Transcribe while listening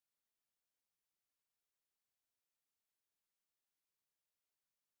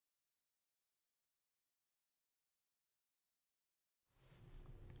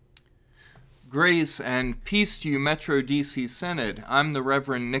Grace and peace to you, Metro DC Synod. I'm the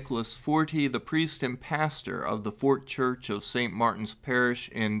Reverend Nicholas Forty, the priest and pastor of the Fort Church of St. Martin's Parish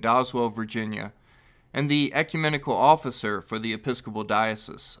in Doswell, Virginia, and the ecumenical officer for the Episcopal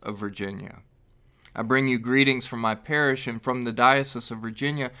Diocese of Virginia. I bring you greetings from my parish and from the Diocese of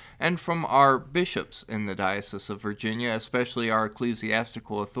Virginia and from our bishops in the Diocese of Virginia, especially our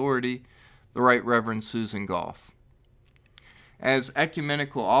ecclesiastical authority, the Right Reverend Susan Goff. As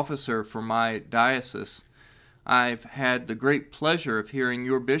ecumenical officer for my diocese, I've had the great pleasure of hearing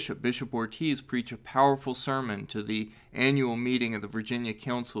your bishop, Bishop Ortiz, preach a powerful sermon to the annual meeting of the Virginia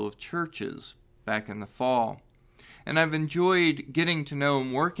Council of Churches back in the fall. And I've enjoyed getting to know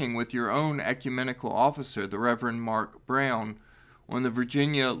and working with your own ecumenical officer, the Reverend Mark Brown, on the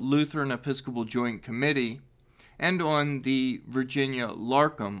Virginia Lutheran Episcopal Joint Committee and on the Virginia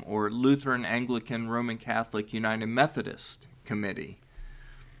LARCM, or Lutheran Anglican Roman Catholic United Methodist Committee.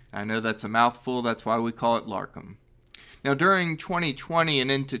 I know that's a mouthful, that's why we call it LARCM. Now, during 2020 and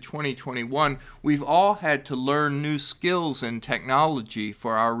into 2021, we've all had to learn new skills in technology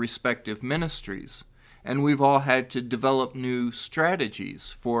for our respective ministries, and we've all had to develop new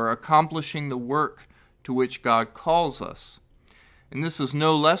strategies for accomplishing the work to which God calls us. And this is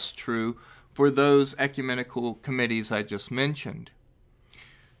no less true for those ecumenical committees I just mentioned.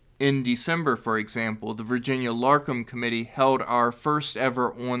 In December, for example, the Virginia LARCM Committee held our first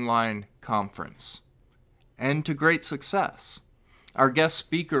ever online conference, and to great success. Our guest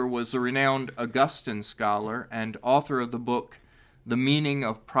speaker was the renowned Augustine scholar and author of the book, The Meaning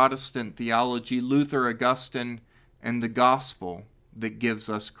of Protestant Theology, Luther, Augustine, and the Gospel That Gives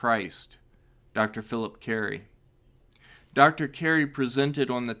Us Christ, Dr. Philip Carey. Dr. Carey presented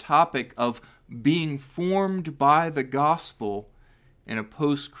on the topic of being formed by the gospel in a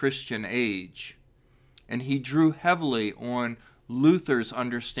post-Christian age, and he drew heavily on Luther's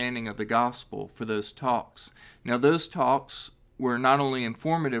understanding of the gospel for those talks. Now, those talks were not only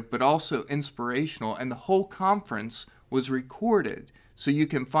informative but also inspirational, and the whole conference was recorded, so you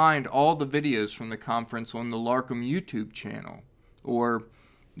can find all the videos from the conference on the LARCM YouTube channel, or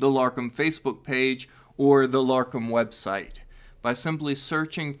the LARCM Facebook page, or the LARCM website, by simply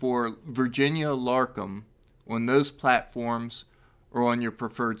searching for Virginia LARCM on those platforms or on your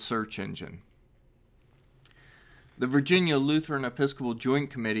preferred search engine. The Virginia Lutheran Episcopal Joint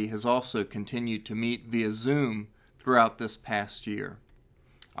Committee has also continued to meet via Zoom throughout this past year.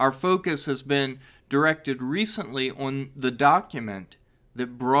 Our focus has been directed recently on the document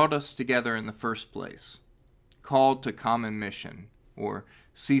that brought us together in the first place, Called to Common Mission, or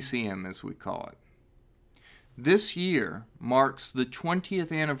CCM as we call it. This year marks the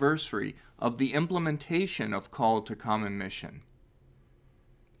 20th anniversary of the implementation of Called to Common Mission.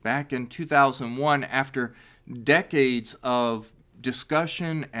 Back in 2001, after decades of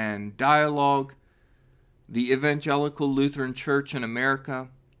discussion and dialogue, the Evangelical Lutheran Church in America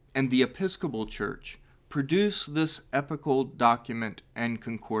and the Episcopal Church produced this epical document and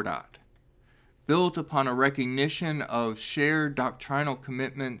concordat, built upon a recognition of shared doctrinal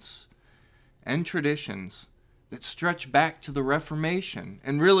commitments and traditions that stretch back to the Reformation,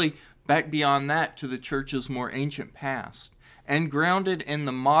 and really back beyond that to the Church's more ancient past, and grounded in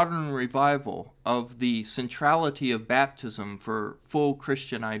the modern revival of the centrality of baptism for full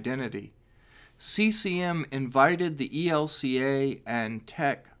Christian identity. CCM invited the ELCA and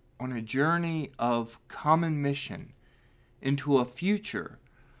TEC on a journey of common mission into a future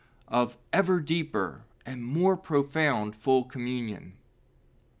of ever deeper and more profound full communion.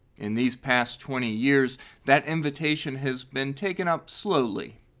 In these past 20 years, that invitation has been taken up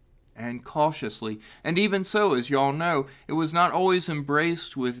slowly and cautiously, and even so, as you all know, it was not always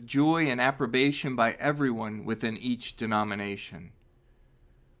embraced with joy and approbation by everyone within each denomination.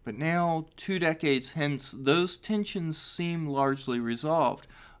 But now, 2 decades hence, those tensions seem largely resolved.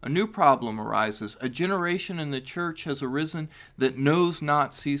 A new problem arises. A generation in the Church has arisen that knows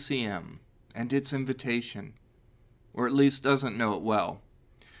not CCM and its invitation, or at least doesn't know it well.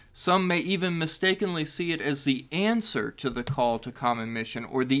 Some may even mistakenly see it as the answer to the call to common mission,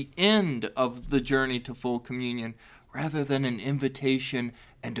 or the end of the journey to full communion, rather than an invitation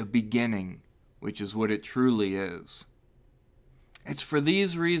and a beginning, which is what it truly is. It's for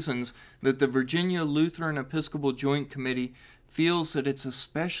these reasons that the Virginia Lutheran Episcopal Joint Committee feels that it's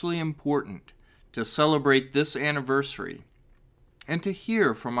especially important to celebrate this anniversary and to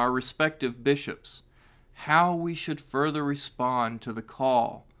hear from our respective bishops how we should further respond to the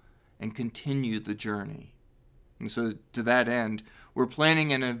call and continue the journey. And so to that end, we're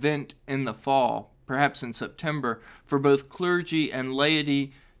planning an event in the fall, perhaps in September, for both clergy and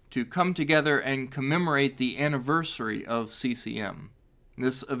laity to come together and commemorate the anniversary of CCM.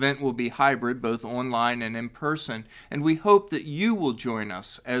 This event will be hybrid, both online and in person, and we hope that you will join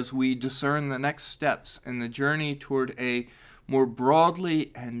us as we discern the next steps in the journey toward a more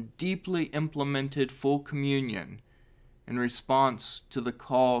broadly and deeply implemented full communion in response to the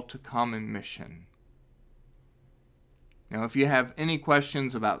call to common mission. Now, if you have any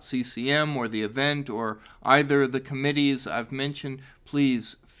questions about CCM or the event or either of the committees I've mentioned,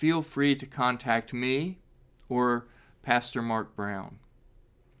 please feel free to contact me or Pastor Mark Brown.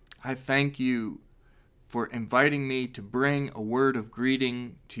 I thank you for inviting me to bring a word of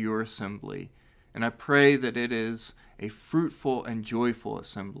greeting to your assembly, and I pray that it is a fruitful and joyful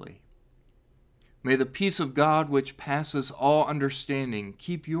assembly. May the peace of God, which passes all understanding,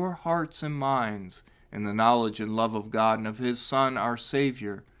 keep your hearts and minds in the knowledge and love of God and of His Son, our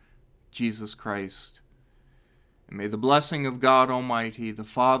Savior, Jesus Christ. And may the blessing of God Almighty, the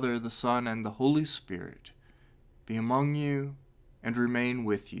Father, the Son, and the Holy Spirit be among you and remain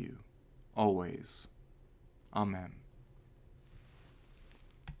with you always. Amen.